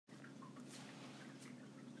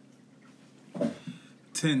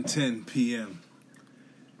10:10 p.m.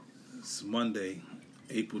 It's Monday,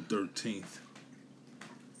 April 13th.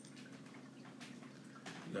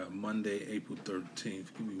 We got Monday, April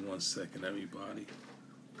 13th. Give me 1 second, everybody.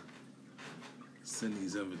 Send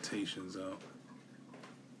these invitations out.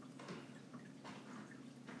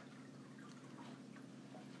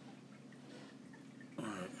 All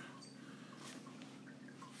right.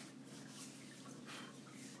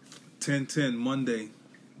 10:10 Monday,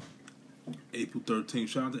 April 13th.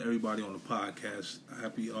 Shout out to everybody on the podcast.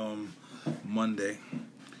 Happy Monday.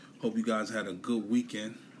 Hope you guys had a good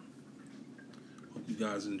weekend. Hope you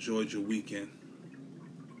guys enjoyed your weekend.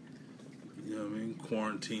 You know what I mean?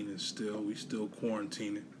 Quarantining still. We still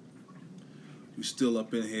quarantining. We still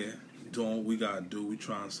up in here doing what we gotta do. We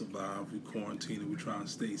trying to survive. We quarantining. We trying to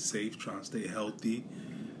stay safe. Trying to stay healthy.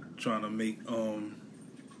 Trying to make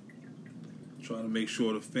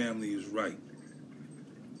sure the family is right.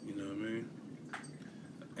 You know what I mean?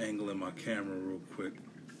 Angling my camera real quick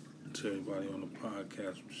to everybody on the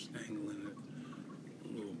podcast. I'm just angling it a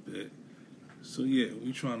little bit. So yeah,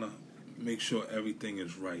 we trying to make sure everything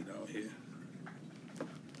is right out here.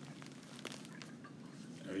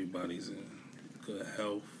 Everybody's in good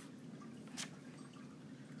health.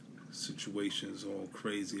 Situations all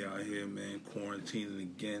crazy out here, man. Quarantining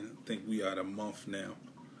again. I think we are a month now.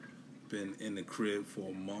 Been in the crib for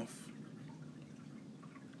a month.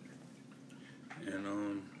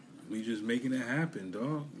 And we just making it happen,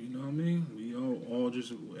 dog. You know what I mean? We all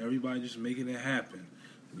just everybody just making it happen.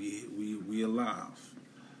 We alive.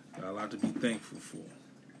 Got a lot to be thankful for.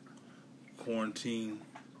 Quarantine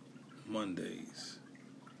Mondays.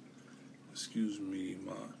 Excuse me,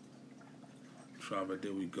 my travel.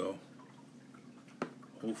 There we go.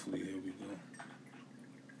 Hopefully, here we go.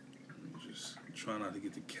 Just try not to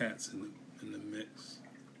get the cats in the mix.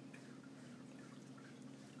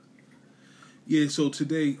 Yeah, so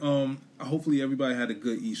today, hopefully everybody had a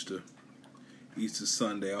good Easter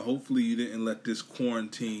Sunday. Hopefully you didn't let this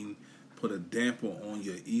quarantine put a damper on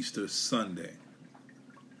your Easter Sunday.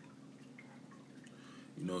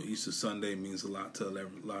 You know, Easter Sunday means a lot to a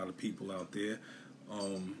lot of people out there.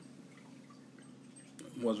 It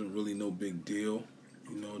wasn't really no big deal.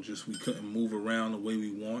 You know, just we couldn't move around the way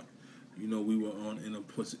we want. You know, we were in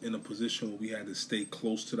a position where we had to stay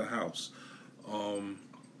close to the house.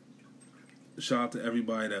 Shout out to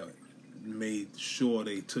everybody that made sure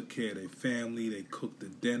they took care of their family. They cooked the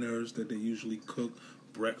dinners that they usually cook,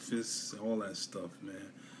 breakfasts, all that stuff,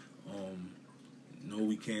 man. No,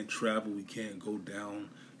 we can't travel. We can't go down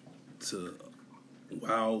to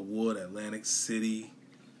Wildwood, Atlantic City.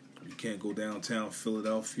 We can't go downtown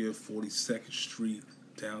Philadelphia, 42nd Street,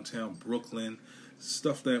 downtown Brooklyn.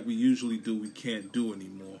 Stuff that we usually do, we can't do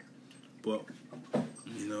anymore. But,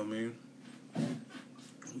 you know what I mean?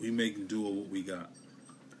 We making do with what we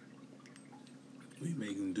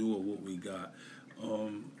got.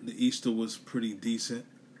 The Easter was pretty decent.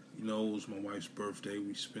 You know, it was my wife's birthday.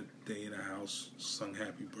 We spent the day in the house, sung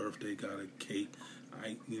happy birthday, got a cake.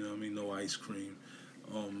 You know what I mean? No ice cream.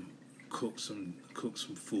 Cooked some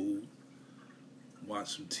food.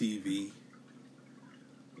 Watched some TV.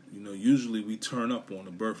 You know, usually we turn up on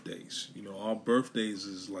the birthdays. You know, our birthdays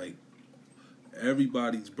is like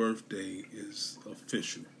everybody's birthday is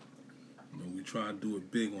official. You know, we try to do it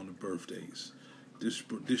big on the birthdays.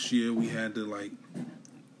 This year we had to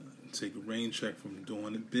take a rain check from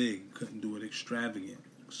doing it big. Couldn't do it extravagant,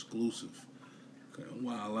 exclusive. Couldn't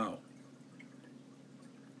wild out.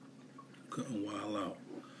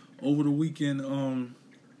 Over the weekend, I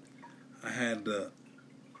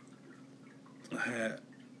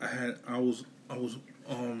was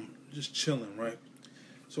just chilling, right?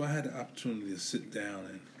 So I had the opportunity to sit down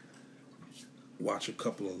and watch a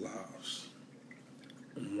couple of lives.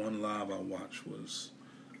 And one live I watched was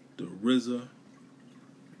the RZA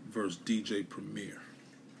versus DJ Premier.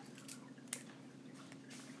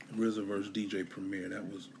 RZA versus DJ Premier. That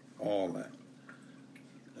was all that.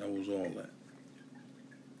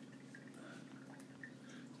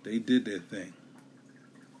 They did their thing.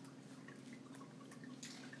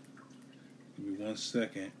 Give me 1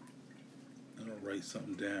 second. I'm gonna write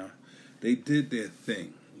something down. They did their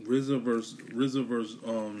thing. RZA versus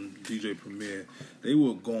DJ Premier. They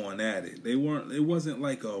were going at it. It wasn't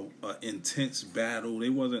like a intense battle.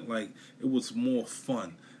 It was more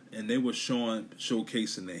fun. And they were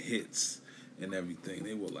showcasing the hits and everything.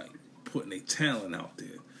 They were like putting their talent out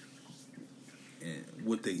there. And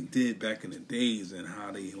what they did back in the days and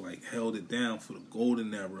how they held it down for the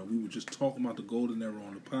golden era. We were just talking about the golden era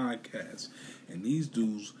on the podcast. And these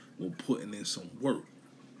dudes were putting in some work.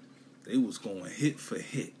 They was going hit for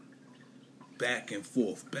hit. back and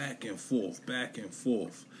forth, back and forth, back and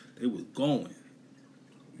forth. They was going,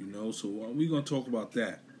 you know. So we're gonna talk about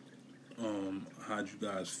that. How'd you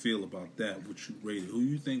guys feel about that? What you rated? Who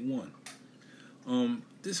you think won?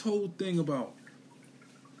 This whole thing about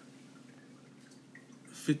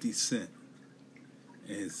 50 Cent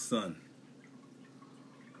and his son.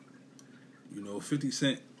 You know, 50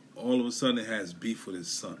 Cent all of a sudden has beef with his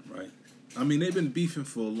son, right? I mean, they've been beefing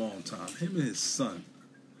for a long time. Him and his son,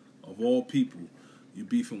 of all people, you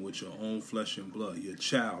beefing with your own flesh and blood, your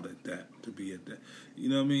child at that, to be at that. You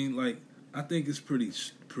know what I mean? Like, I think it's pretty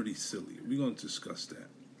silly. We're going to discuss that.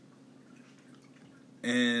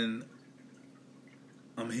 And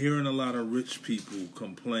I'm hearing a lot of rich people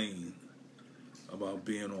complain about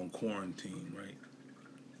being on quarantine, right?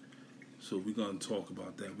 So we're going to talk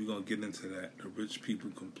about that. We're going to get into that. The rich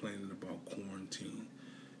people complaining about quarantine.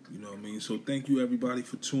 You know what I mean? So thank you, everybody,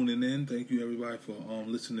 for tuning in. Thank you, everybody, for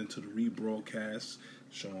listening to the rebroadcast.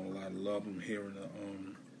 Showing a lot of love. I'm hearing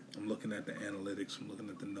I'm looking at the analytics. I'm looking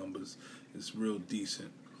at the numbers. It's real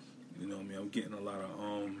decent. You know what I mean? I'm getting a lot of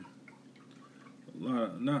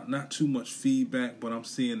not too much feedback, but I'm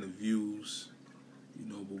seeing the views. You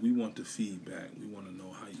know, but we want the feedback. We want to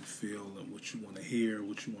know how you feel and what you want to hear,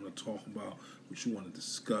 what you want to talk about, what you want to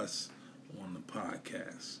discuss on the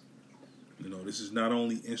podcast. You know, this is not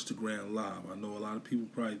only Instagram Live. I know a lot of people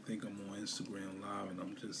probably think I'm on Instagram Live and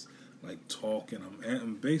I'm just like talking.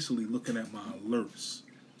 I'm basically looking at my alerts,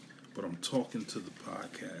 but I'm talking to the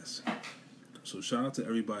podcast. So shout out to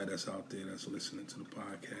everybody that's out there that's listening to the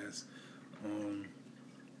podcast.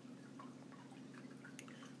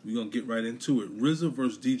 We're going to get right into it. RZA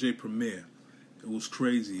versus DJ Premier. It was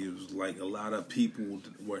crazy. It was like a lot of people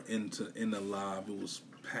were in the live. It was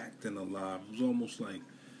packed in the live. It was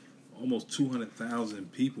almost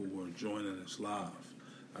 200,000 people were joining this live.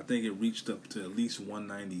 I think it reached up to at least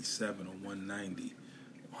 197 or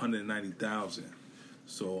 190,000.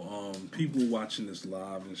 So people watching this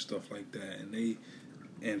live and stuff like that, and they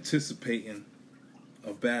anticipating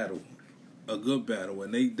a battle. A good battle,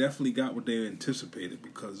 and they definitely got what they anticipated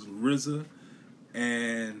because RZA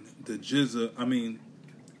and RZA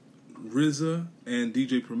and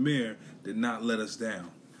DJ Premier did not let us down.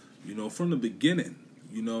 You know, from the beginning,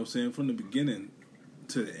 you know what I'm saying? From the beginning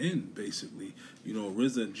to the end, basically. You know,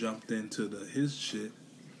 RZA jumped into his shit,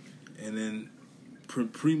 and then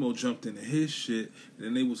Primo jumped into his shit, and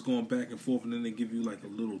then they was going back and forth, and then they give you like a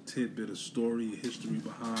little tidbit of story, history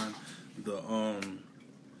behind the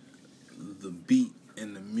beat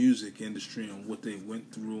and the music industry and what they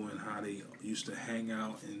went through and how they used to hang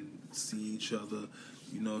out and see each other,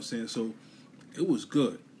 you know what I'm saying? So it was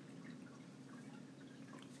good.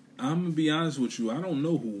 I'm gonna be honest with you, I don't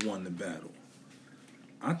know who won the battle.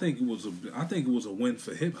 I think it was a win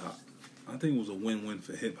for hip hop. I think it was a win-win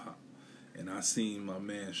for hip hop. And I seen my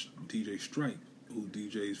man DJ Strike, who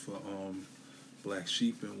DJs for Black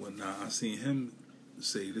Sheep and whatnot. I seen him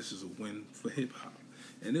say this is a win for hip hop.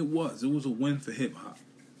 And it was a win for hip-hop.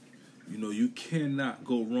 You know, you cannot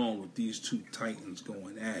go wrong with these two titans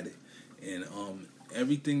going at it. And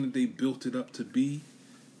everything that they built it up to be,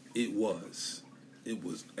 it was. It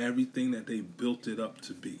was everything that they built it up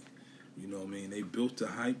to be. You know what I mean? They built a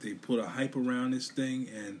hype, they put a hype around this thing,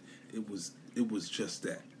 and it was just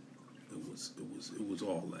that. It was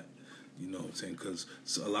all that. You know what I'm saying? Because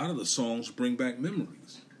a lot of the songs bring back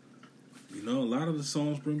memories. You know, a lot of the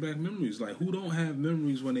songs bring back memories. Like, who don't have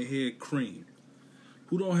memories when they hear Cream?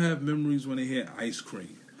 Who don't have memories when they hear Ice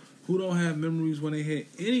Cream? Who don't have memories when they hear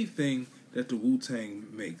anything that the Wu-Tang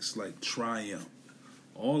makes, like Triumph?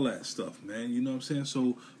 All that stuff, man. You know what I'm saying?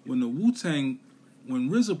 So, when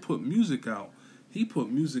RZA put music out, he put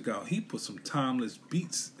some timeless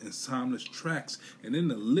beats and timeless tracks. And then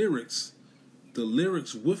the lyrics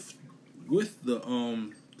with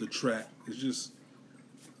the track is just...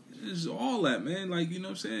 It's all that, man. Like, you know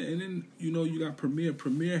what I'm saying? And then, you know, you got Premier.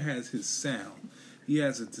 Premier has his sound. He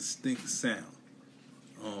has a distinct sound.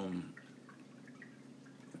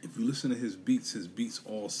 If you listen to his beats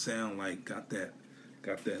all sound like got that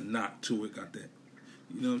knock to it, got that,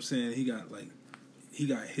 you know what I'm saying? He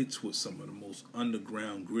got hits with some of the most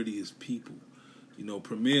underground, grittiest people. You know,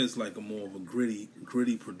 Premier is like more of a gritty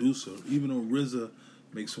producer. Even though RZA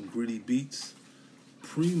makes some gritty beats,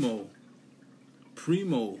 Primo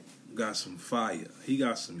got some fire. He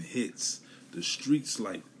got some hits. The streets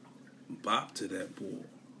like bop to that boy.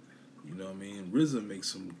 You know what I mean? RZA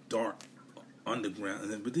makes some dark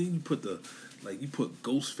underground, but then you put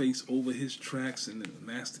Ghostface over his tracks, and then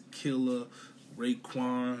Master Killer,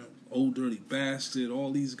 Raekwon, Old Dirty Bastard,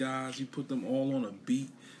 all these guys. You put them all on a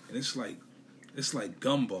beat, and it's like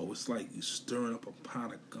gumbo. It's like you stirring up a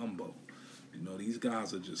pot of gumbo. You know, these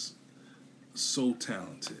guys are just so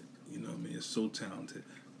talented. You know what I mean? It's so talented.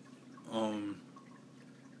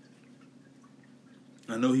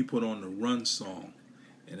 I know he put on the Run song,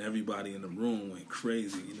 and everybody in the room went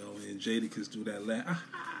crazy. You know, and Jadakiss do that laugh,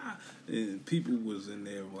 and people was in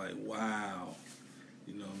there like, wow.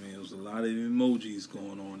 You know what I mean? There was a lot of emojis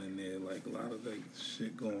going on in there, like a lot of like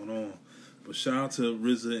shit going on. But shout out to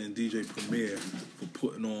RZA and DJ Premier for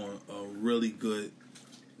putting on a really good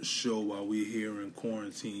show while we're here in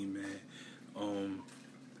quarantine, man.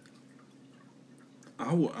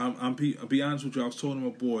 I'll be honest with you. I was talking to my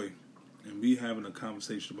boy, and we having a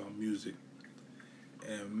conversation about music,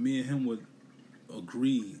 and me and him would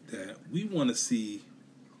agree that we want to see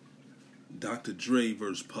Dr. Dre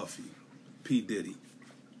versus Puffy, P. Diddy.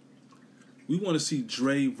 We want to see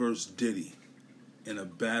Dre versus Diddy in a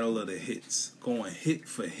battle of the hits, going hit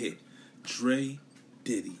for hit. Dre,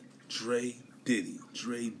 Diddy, Dre, Diddy,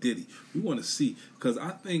 Dre, Diddy. We want to see, because I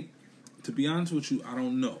think, to be honest with you, I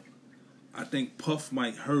don't know. I think Puff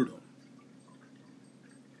might hurt him.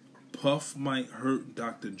 Puff might hurt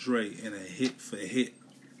Dr. Dre in a hit for hit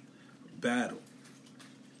battle.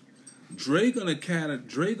 Dre gonna have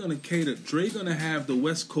the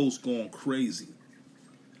West Coast going crazy.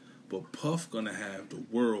 But Puff gonna have the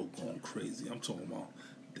world going crazy. I'm talking about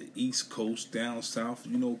the East Coast, down south.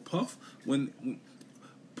 You know, Puff, when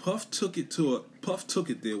Puff took it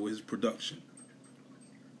there with his production.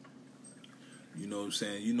 You know what I'm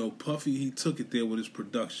saying? You know, Puffy, he took it there with his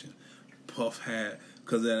production. Puff had,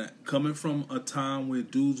 because coming from a time where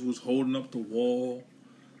dudes was holding up the wall,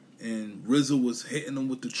 and RZA was hitting them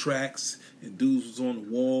with the tracks, and dudes was on the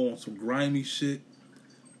wall on some grimy shit,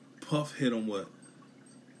 Puff hit him with,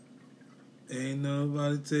 ain't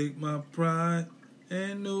nobody take my pride,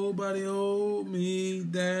 ain't nobody hold me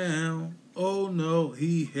down. Oh no,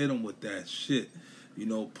 he hit him with that shit. You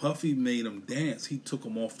know, Puffy made him dance. He took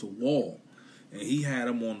him off the wall, and he had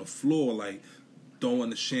him on the floor, like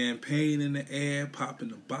throwing the champagne in the air, popping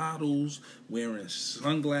the bottles, wearing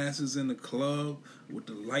sunglasses in the club with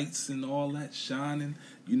the lights and all that shining.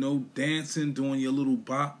 You know, dancing, doing your little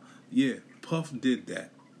bop. Yeah, Puff did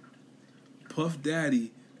that. Puff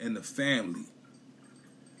Daddy and the family.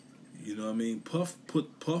 You know what I mean? Puff,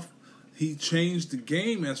 he changed the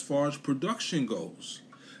game as far as production goes.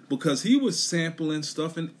 Because he was sampling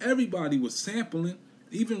stuff, and everybody was sampling.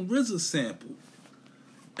 Even RZA sampled.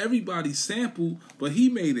 Everybody sampled, but he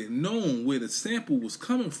made it known where the sample was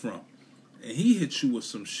coming from. And he hit you with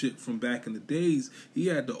some shit from back in the days. He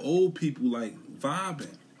had the old people like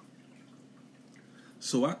vibing.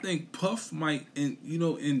 So I think Puff might,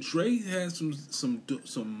 and Dre had some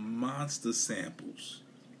monster samples,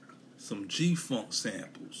 some G-Funk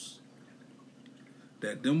samples.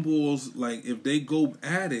 That them boys, like, if they go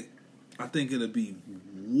at it, I think it'll be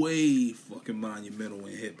way fucking monumental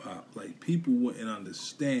in hip hop. Like, people wouldn't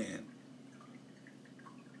understand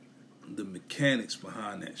the mechanics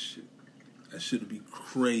behind that shit. That shit'll be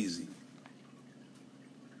crazy.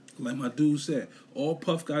 Like my dude said, all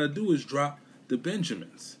Puff gotta do is drop the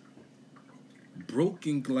Benjamins.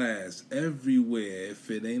 Broken glass everywhere. If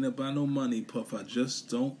it ain't about no money, Puff, I just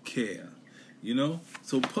don't care. You know?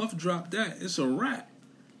 So Puff dropped that. It's a wrap.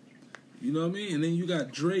 You know what I mean? And then you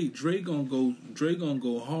got Dre. Dre gonna go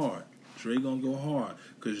hard. Dre gonna go hard.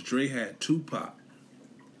 Because Dre had Tupac.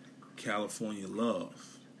 California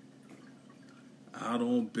Love. Out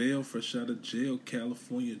on bail, fresh out of jail,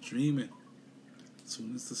 California dreaming.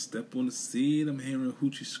 Soon as I step on the scene, I'm hearing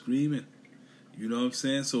Hoochie screaming. You know what I'm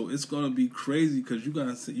saying? So it's gonna be crazy because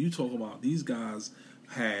you talk about these guys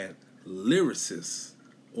had lyricists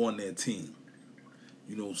on their team.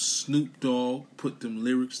 You know, Snoop Dogg put them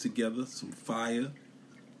lyrics together, some fire.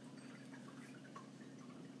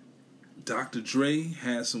 Dr. Dre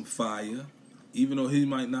had some fire, even though he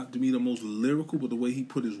might not be the most lyrical, but the way he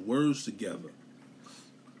put his words together.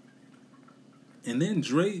 And then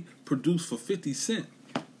Dre produced for 50 Cent.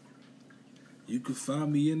 You could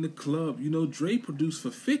find me in the club. You know, Dre produced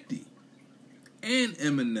for 50 and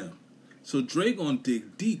Eminem. So Dre gonna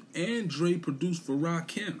dig deep. And Dre produced for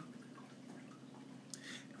Rakim.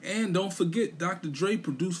 And don't forget, Dr. Dre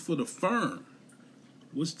produced for The Firm.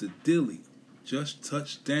 What's the dilly? Just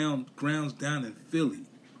touched down, grounds down in Philly.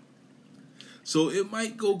 So it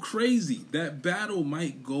might go crazy. That battle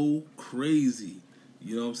might go crazy.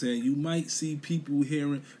 You know what I'm saying? You might see people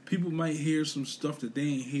might hear some stuff that they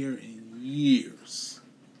ain't hear in years.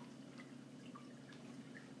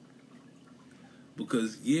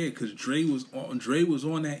 Because Dre was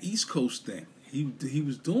on that East Coast thing. He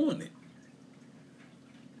was doing it.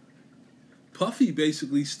 Puffy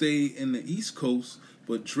basically stayed in the East Coast,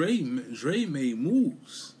 but Dre made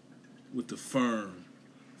moves. with the Firm,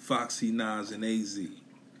 Foxy Nas and AZ,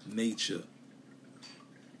 Nature.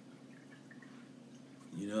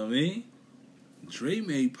 You know what I mean? Dre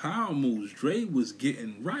made power moves. Dre was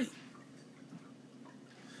getting right.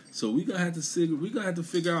 So we gonna have to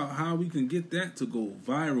figure out how we can get that to go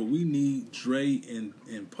viral. We need Dre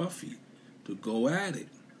and Puffy to go at it.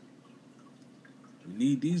 We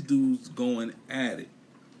need these dudes going at it.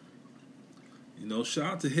 You know,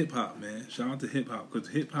 shout out to hip hop, man. Shout out to hip hop, because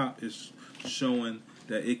hip hop is showing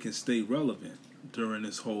that it can stay relevant during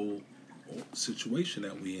this whole situation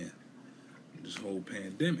that we in, this whole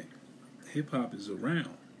pandemic. Hip hop is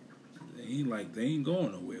around. They ain't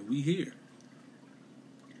going nowhere. We here.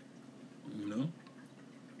 You know.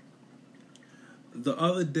 The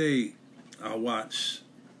other day, I'm on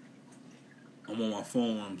my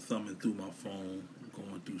phone. I'm thumbing through my phone,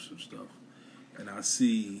 going through some stuff, and I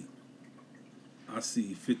see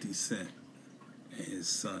 50 Cent and his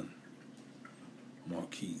son,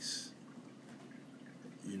 Marquise.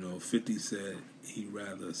 You know, 50 said he'd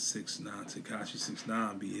rather Tekashi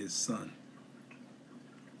 6ix9ine be his son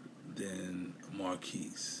than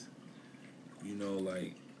Marquise. You know,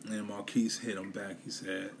 like, and Marquise hit him back. He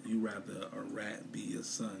said, "You rather a rat be your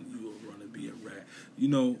son? You would rather be a rat." You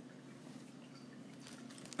know,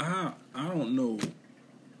 I don't know.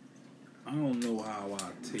 I don't know how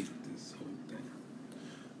I take this whole thing.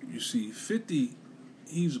 You see, 50,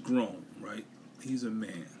 he's grown, right? He's a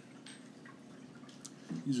man.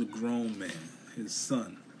 He's a grown man. His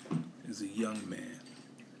son is a young man.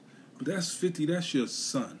 But that's 50, that's your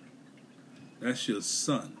son. That's your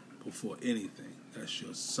son before anything. That's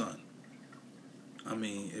your son. I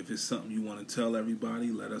mean, if it's something you want to tell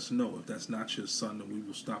everybody, let us know. If that's not your son, then we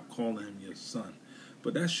will stop calling him your son.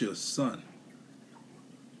 But that's your son.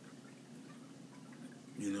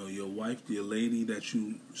 You know, your wife, your lady that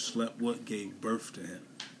you slept with, gave birth to him.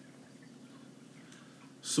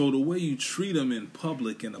 So the way you treat him in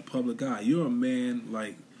public, in the public eye, you're a man,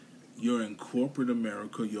 like, you're in corporate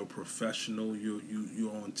America, you're professional, you're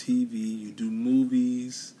on TV, you do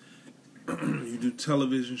movies, you do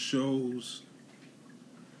television shows,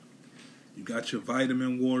 you got your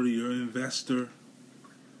vitamin water, you're an investor,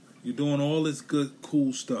 you're doing all this good,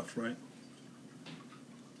 cool stuff, right?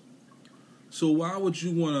 So why would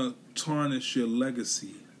you want to tarnish your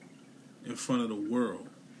legacy in front of the world?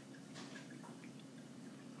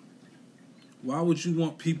 Why would you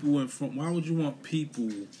want people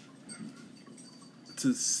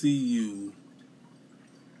to see you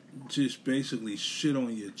just basically shit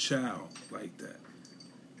on your child like that?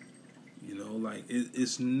 You know, like,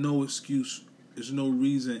 it's no excuse. There's no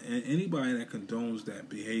reason, and anybody that condones that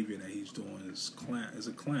behavior that he's doing is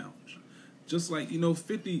a clown. Just like, you know,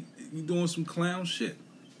 50, you doing some clown shit.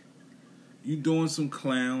 You doing some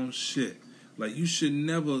clown shit. Like, you should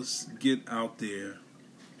never get out there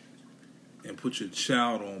and put your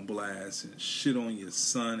child on blast and shit on your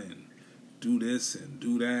son and do this and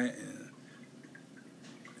do that,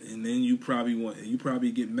 and then you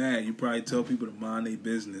probably get mad. You probably tell people to mind their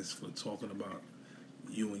business for talking about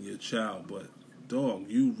you and your child. But dog,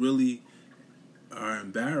 you really are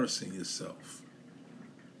embarrassing yourself.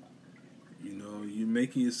 You know, you're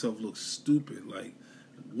making yourself look stupid. Like,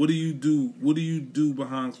 what do you do? What do you do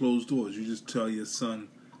behind closed doors? You just tell your son,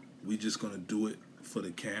 "We just gonna do it for the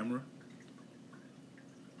camera.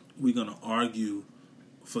 We're gonna argue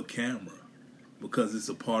for camera because it's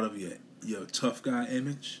a part of your tough guy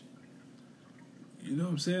image." You know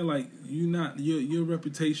what I'm saying? Like, your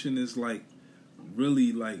reputation is like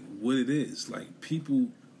really like what it is. Like, people,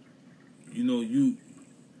 you know, you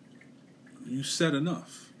said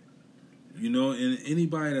enough. You know, and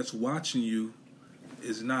anybody that's watching you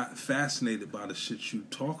is not fascinated by the shit you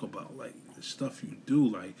talk about, like the stuff you do.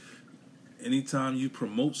 Like, anytime you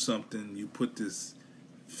promote something, you put this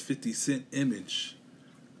 50 Cent image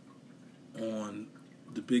on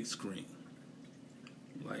the big screen.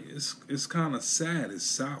 Like, it's kind of sad. It's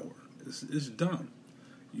sour. It's dumb.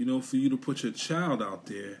 You know, for you to put your child out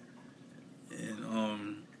there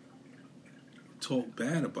and talk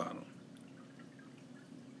bad about him.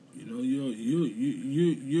 You know,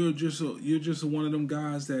 you're just one of them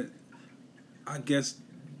guys that I guess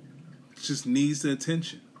just needs the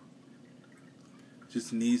attention.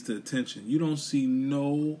 Just needs the attention. You don't see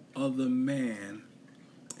no other man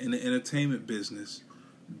in the entertainment business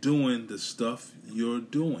doing the stuff you're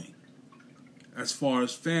doing. As far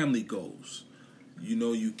as family goes, you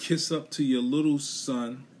know, you kiss up to your little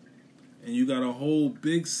son, and you got a whole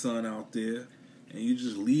big son out there, and you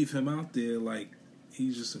just leave him out there like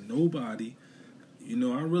he's just a nobody. You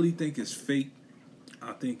know, I really think it's fake.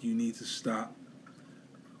 I think you need to stop.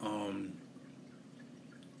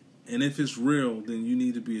 And if it's real, then you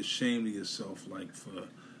need to be ashamed of yourself, like, for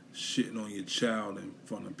shitting on your child in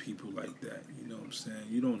front of people like that. You know what I'm saying?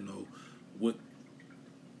 You don't know what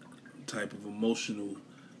type of emotional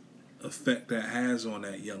effect that has on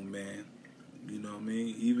that young man. You know what I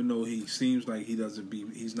mean? Even though he seems like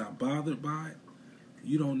he's not bothered by it,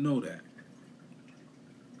 you don't know that.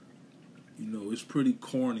 You know, it's pretty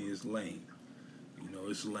corny, it's lame. You know,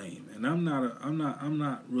 it's lame. And I'm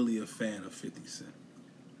not really a fan of 50 Cent.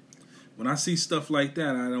 When I see stuff like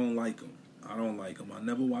that, I don't like him. I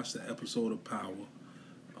never watched an episode of Power.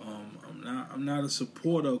 I'm not a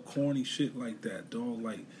supporter of corny shit like that, dog.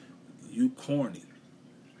 Like, you corny.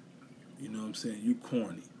 You know what I'm saying? You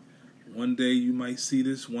corny. One day you might see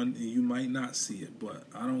this, one day you might not see it, but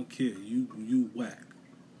I don't care. You whack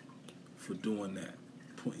for doing that.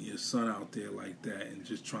 Putting your son out there like that and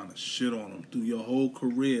just trying to shit on him. Through your whole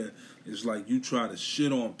career, it's like you try to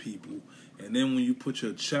shit on people, and then when you put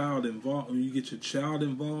your child involved, when you get your child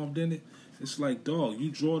involved in it, it's like, dog,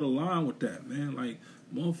 you draw the line with that, man. Like,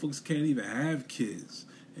 motherfuckers can't even have kids,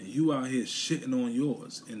 and you out here shitting on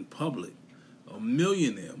yours in public. A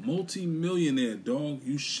millionaire, multi-millionaire, dog,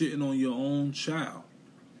 you shitting on your own child.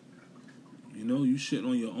 You know, you shitting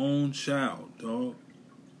on your own child, dog.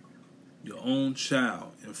 Your own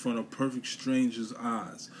child in front of perfect strangers'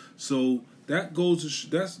 eyes. So that goes to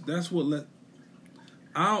that's what let.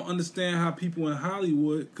 I don't understand how people in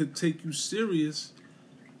Hollywood could take you serious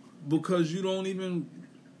because you don't even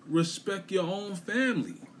respect your own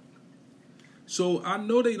family. So I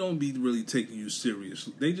know they don't be really taking you serious.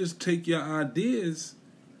 They just take your ideas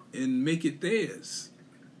and make it theirs.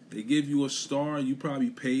 They give you a star. You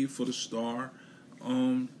probably paid for the star,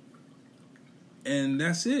 and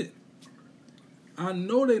that's it. I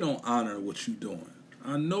know they don't honor what you doing.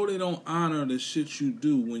 I know they don't honor the shit you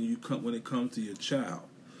do when it comes to your child.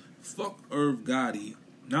 Fuck Irv Gotti.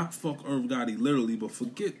 Not fuck Irv Gotti literally, but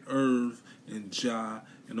forget Irv and Ja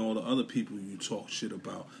and all the other people you talk shit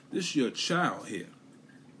about. This is your child here.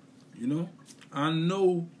 You know? I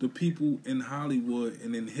know the people in Hollywood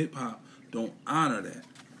and in hip-hop don't honor that.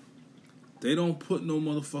 They don't put no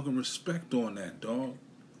motherfucking respect on that, dog.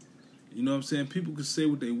 You know what I'm saying? People can say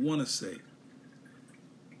what they want to say.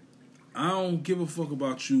 I don't give a fuck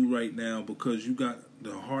about you right now because you got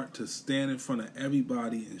the heart to stand in front of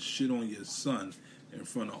everybody and shit on your son in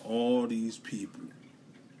front of all these people.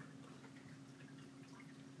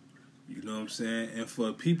 You know what I'm saying? And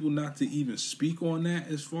for people not to even speak on that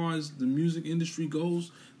as far as the music industry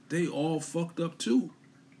goes, they all fucked up too.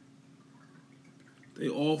 They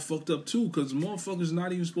all fucked up too because motherfuckers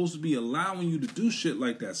not even supposed to be allowing you to do shit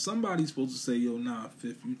like that. Somebody's supposed to say, yo, nah,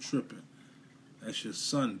 Fifth, you tripping. That's your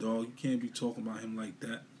son, dog. You can't be talking about him like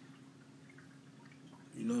that.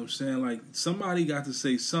 You know what I'm saying? Like, somebody got to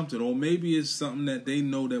say something. Or maybe it's something that they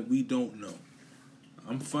know that we don't know.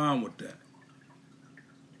 I'm fine with that.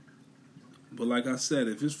 But like I said,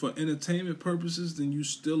 if it's for entertainment purposes, then you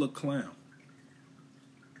still a clown.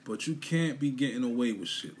 But you can't be getting away with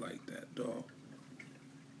shit like that, dog.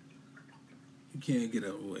 You can't get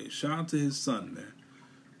away. Shout out to his son, man.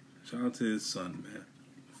 Shout out to his son, man.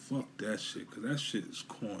 Fuck that shit, because that shit is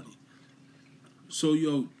corny. So,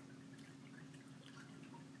 yo,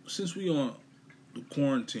 since we on the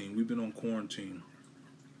quarantine, we've been on quarantine,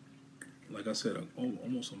 like I said,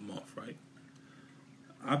 almost a month, right?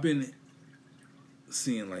 I've been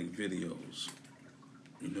seeing, like, videos.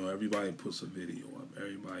 You know, everybody puts a video up.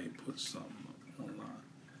 Everybody puts something up online.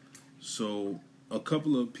 So, a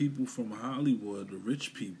couple of people from Hollywood, the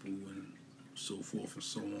rich people and so forth and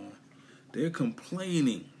so on, they're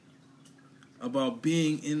complaining about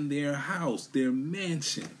being in their house, their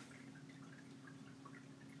mansion,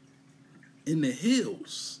 in the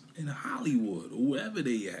hills, in Hollywood, or wherever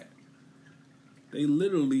they at. They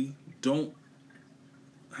literally don't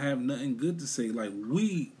have nothing good to say. Like,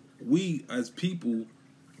 we as people,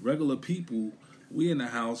 regular people, we in the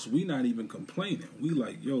house, we not even complaining. We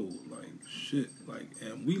like, yo, like, shit, like,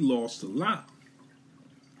 and we lost a lot.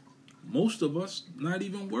 Most of us not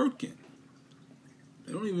even working.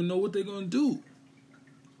 They don't even know what they're going to do.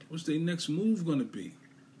 What's their next move going to be?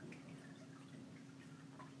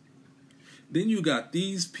 Then you got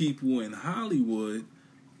these people in Hollywood.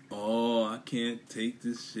 Oh, I can't take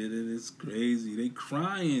this shit. It is crazy. They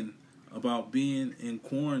crying about being in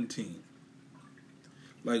quarantine.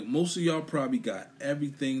 Like, most of y'all probably got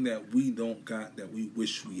everything that we don't got that we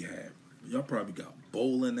wish we had. Y'all probably got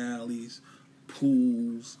bowling alleys,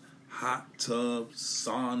 pools, hot tubs,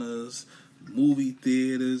 saunas, movie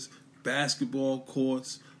theaters, basketball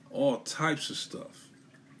courts, all types of stuff.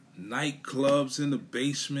 Nightclubs in the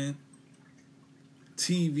basement,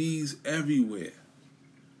 TVs everywhere.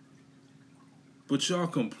 But y'all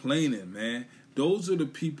complaining, man. Those are the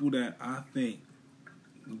people that I think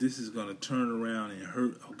this is gonna turn around and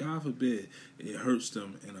hurt. Oh, God forbid it hurts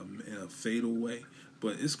them in a fatal way,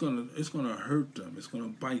 but it's gonna hurt them. It's gonna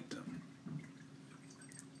bite them.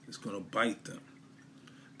 It's gonna bite them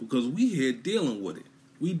because we here dealing with it.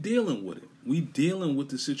 We dealing with it. We dealing with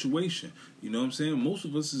the situation. You know what I'm saying? Most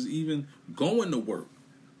of us is even going to work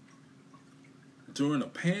during a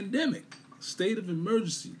pandemic, state of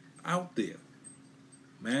emergency, out there,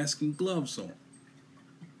 mask and gloves on.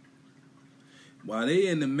 While they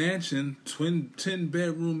in the mansion,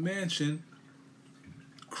 10-bedroom mansion,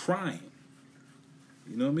 crying.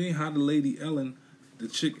 You know what I mean? How the lady Ellen, the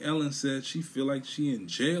chick Ellen said she feel like she in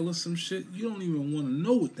jail or some shit. You don't even want to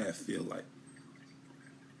know what that feel like.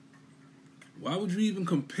 Why would you even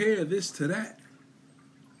compare this to that?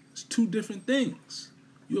 It's two different things.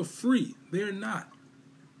 You're free. They're not.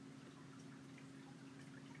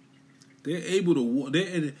 They're able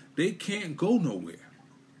to. They can't go nowhere.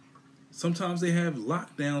 Sometimes they have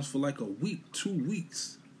lockdowns for like a week, 2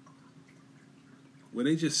 weeks, where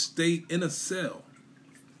they just stay in a cell,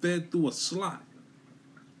 fed through a slot.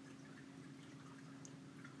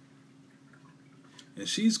 And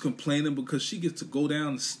she's complaining because she gets to go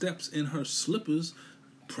down the steps in her slippers,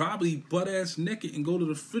 probably butt-ass naked, and go to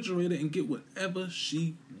the refrigerator and get whatever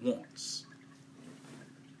she wants.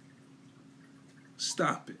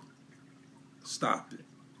 Stop it. Stop it.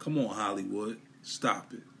 Come on, Hollywood.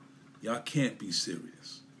 Stop it. Y'all can't be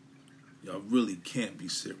serious. Y'all really can't be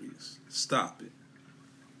serious. Stop it.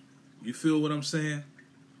 You feel what I'm saying?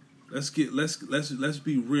 Let's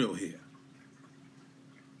be real here.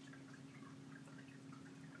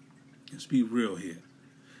 Let's be real here.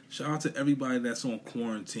 Shout out to everybody that's on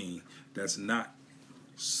quarantine, that's not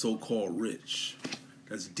so-called rich,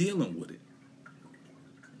 that's dealing with it.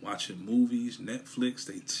 Watching movies, Netflix,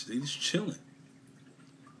 they just chilling.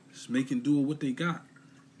 Just making do with what they got.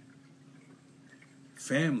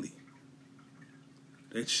 Family.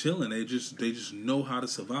 They're chilling. They just know how to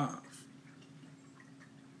survive.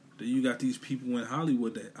 Then you got these people in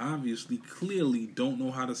Hollywood that obviously, clearly don't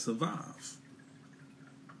know how to survive.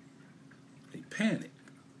 They panic.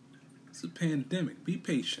 It's a pandemic. Be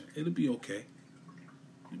patient. It'll be okay.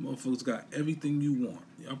 You motherfuckers got everything you want.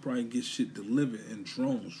 Y'all probably get shit delivered in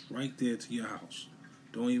drones right there to your house.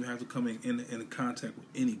 Don't even have to come in contact with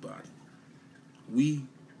anybody. We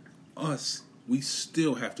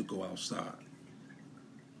still have to go outside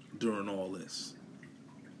during all this.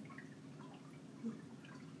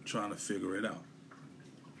 Trying to figure it out.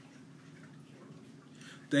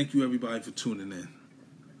 Thank you, everybody, for tuning in.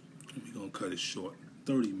 We're going to cut it short.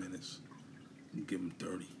 30 minutes. We'll give them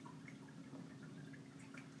 30.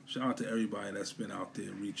 Shout out to everybody that's been out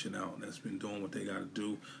there reaching out, that's been doing what they got to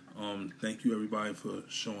do. Thank you, everybody, for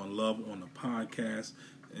showing love on the podcast.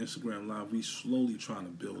 Instagram Live, we slowly trying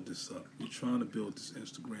to build this up. We're trying to build this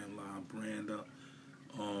Instagram Live brand up.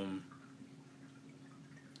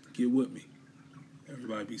 Get with me.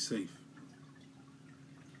 Everybody be safe.